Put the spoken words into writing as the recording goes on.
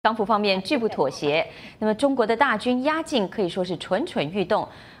港府方面拒不妥协，那么中国的大军压境可以说是蠢蠢欲动，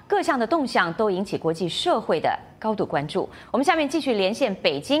各项的动向都引起国际社会的高度关注。我们下面继续连线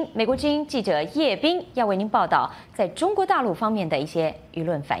北京，美国之音记者叶斌要为您报道在中国大陆方面的一些舆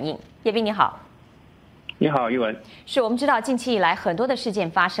论反应。叶斌你好。你好，玉文。是我们知道近期以来很多的事件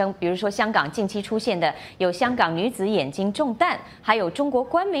发生，比如说香港近期出现的有香港女子眼睛中弹，还有中国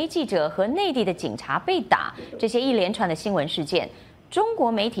官媒记者和内地的警察被打，这些一连串的新闻事件。中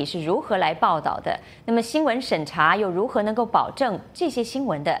国媒体是如何来报道的？那么新闻审查又如何能够保证这些新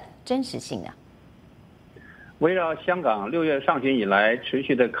闻的真实性呢？围绕香港6月上旬以来持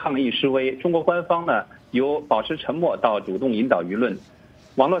续的抗议示威，中国官方呢由保持沉默到主动引导舆论，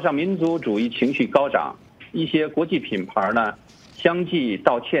网络上民族主义情绪高涨，一些国际品牌呢相继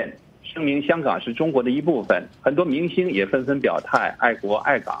道歉，声明香港是中国的一部分，很多明星也纷纷表态爱国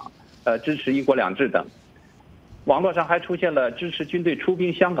爱港，支持一国两制等。网络上还出现了支持军队出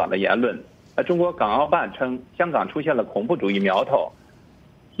兵香港的言论。中国港澳办称香港出现了恐怖主义苗头。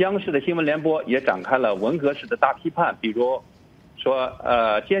央视的新闻联播也展开了文革式的大批判，比如说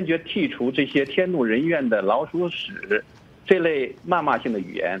坚决剔除这些天怒人怨的老鼠屎这类谩骂性的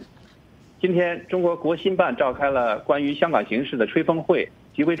语言。今天中国国新办召开了关于香港形势的吹风会，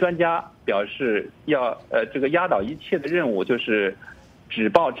几位专家表示要这个压倒一切的任务就是止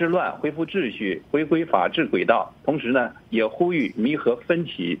暴制乱，恢复秩序，回归法治轨道。同时呢，也呼吁弥合分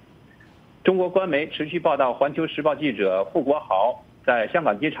歧。中国官媒持续报道，环球时报记者傅国豪在香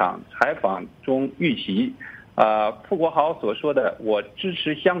港机场采访中遇袭。傅国豪所说的"我支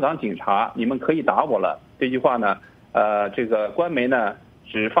持香港警察，你们可以打我了"这句话呢，这个官媒呢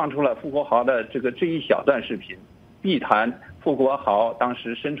只放出了傅国豪的这一小段视频，避谈傅国豪当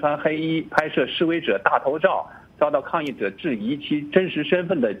时身穿黑衣拍摄示威者大头照，遭到抗议者质疑其真实身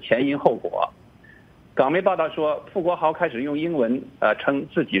份的前因后果。港媒报道说，傅国豪开始用英文称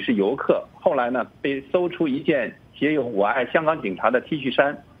自己是游客，后来呢被搜出一件写有"我爱香港警察"的 T 恤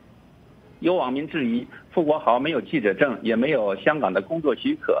衫。有网民质疑傅国豪没有记者证，也没有香港的工作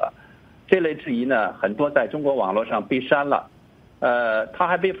许可。这类质疑呢，很多在中国网络上被删了。他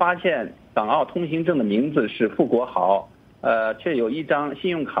还被发现港澳通行证的名字是傅国豪，却有一张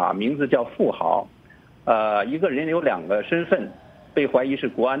信用卡名字叫富豪。一个人有2个身份，被怀疑是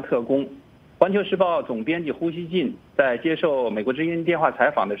国安特工。环球时报总编辑胡锡进在接受美国之音电话采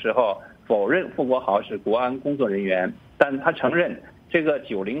访的时候，否认傅国豪是国安工作人员，但他承认这个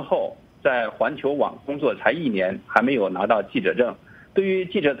90后在环球网工作才1年，还没有拿到记者证。对于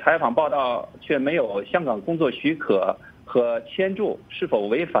记者采访报道却没有香港工作许可和签注是否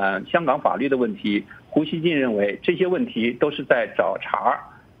违反香港法律的问题，胡锡进认为这些问题都是在找茬，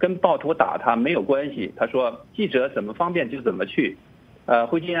跟暴徒打他没有关系。他说记者怎么方便就怎么去。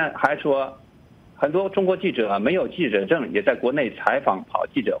胡锡进还说，很多中国记者没有记者证，也在国内采访跑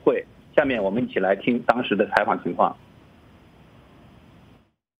记者会。下面我们一起来听当时的采访情况。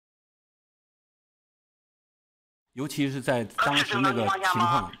尤其是在当时那个情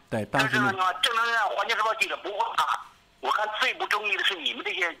况，对当时那个正常情况，环球时报记者不会打。我看最不中立的是你们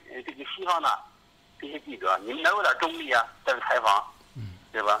这些西方的这些记者，你们能有点中立啊？在这采访，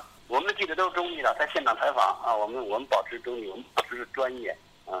对吧？我们的记者都是中立的，在现场采访啊，我们保持中立，我们保持专业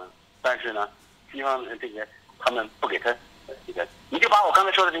啊。但是呢，西方他们不给他你就把我刚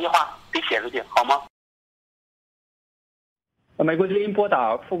才说的这些话给写出去好吗？美国之音拨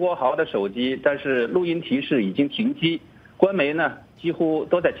打傅国豪的手机，但是录音提示已经停机。官媒呢几乎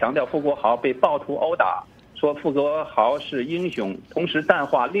都在强调傅国豪被暴徒殴打，说傅国豪是英雄，同时淡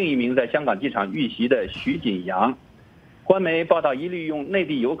化另一名在香港机场遇袭的徐锦阳。官媒报道一律用内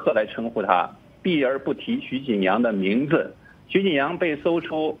地游客来称呼他，避而不提徐锦阳的名字。徐锦阳被搜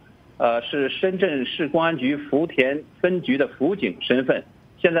出是深圳市公安局福田分局的辅警身份。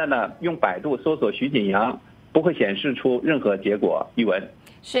现在呢用百度搜索徐锦阳，不会显示出任何结果。一文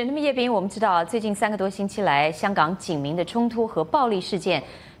是。那么叶斌，我们知道最近3个多星期来，香港警民的冲突和暴力事件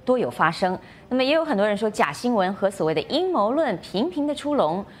多有发生。那么也有很多人说，假新闻和所谓的阴谋论频频的出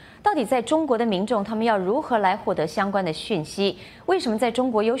笼。到底在中国的民众，他们要如何来获得相关的讯息？为什么在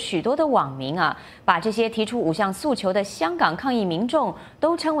中国有许多的网民把这些提出5项诉求的香港抗议民众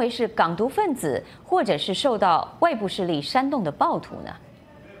都称为是港独分子，或者是受到外部势力煽动的暴徒呢？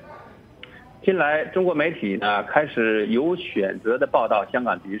近来中国媒体呢开始有选择的报道香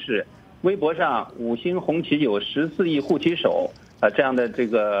港局势，微博上5星红旗有14亿护旗手这样的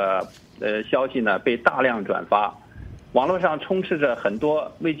消息呢被大量转发。网络上充斥着很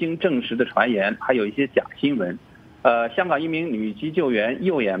多未经证实的传言，还有一些假新闻。香港一名女急救员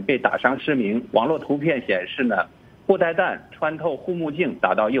右眼被打伤失明，网络图片显示呢布袋弹穿透护目镜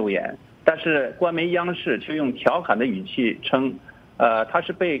打到右眼，但是官媒央视却用调侃的语气称他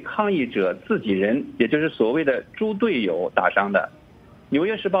是被抗议者自己人，也就是所谓的猪队友打伤的。纽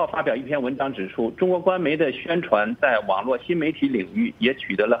约时报发表一篇文章指出，中国官媒的宣传在网络新媒体领域也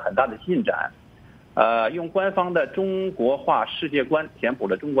取得了很大的进展。用官方的中国化世界观填补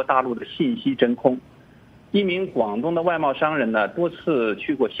了中国大陆的信息真空。一名广东的外贸商人呢，多次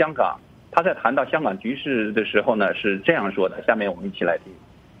去过香港，他在谈到香港局势的时候呢，是这样说的，下面我们一起来听。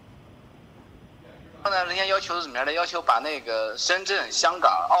人家要求是怎么样的？要求把那个深圳、香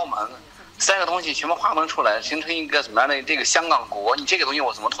港、澳门3个东西全部划分出来，形成一个什么样的这个香港国？你这个东西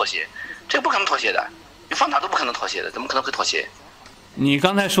我怎么妥协？这个不可能妥协的，你放哪都不可能妥协的，怎么可能会妥协？你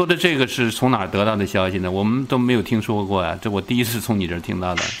刚才说的这个是从哪儿得到的消息呢？我们都没有听说过呀，这我第一次从你这儿听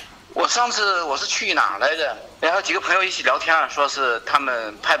到的。我上次我是去哪儿来着？然后几个朋友一起聊天，说是他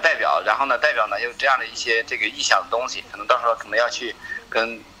们派代表，然后呢代表呢有这样的一些这个意向的东西，可能到时候可能要去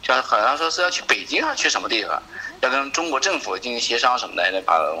跟，就好像说是要去北京还是去什么地方，要跟中国政府进行协商什么的那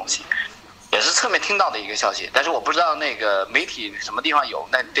把的东西，也是侧面听到的一个消息，但是我不知道那个媒体什么地方有，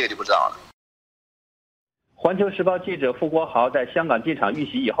那这个就不知道了。环球时报记者傅国豪在香港机场遇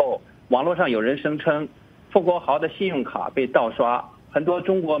袭以后，网络上有人声称傅国豪的信用卡被盗刷，很多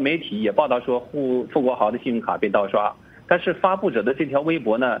中国媒体也报道说傅国豪的信用卡被盗刷，但是发布者的这条微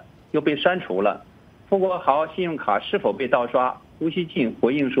博呢又被删除了。傅国豪信用卡是否被盗刷，胡锡进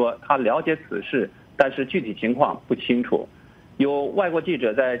回应说他了解此事，但是具体情况不清楚。有外国记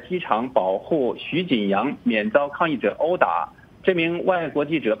者在机场保护徐锦阳免遭抗议者殴打，这名外国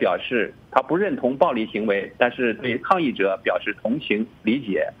记者表示他不认同暴力行为，但是对抗议者表示同情理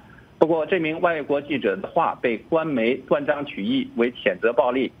解。不过这名外国记者的话被官媒断章取义为谴责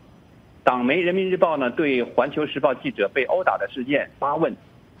暴力。党媒人民日报呢对环球时报记者被殴打的事件发问：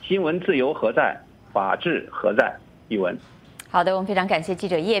新闻自由何在？法治何在？一文。好的，我们非常感谢记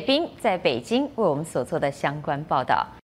者叶斌在北京为我们所做的相关报道。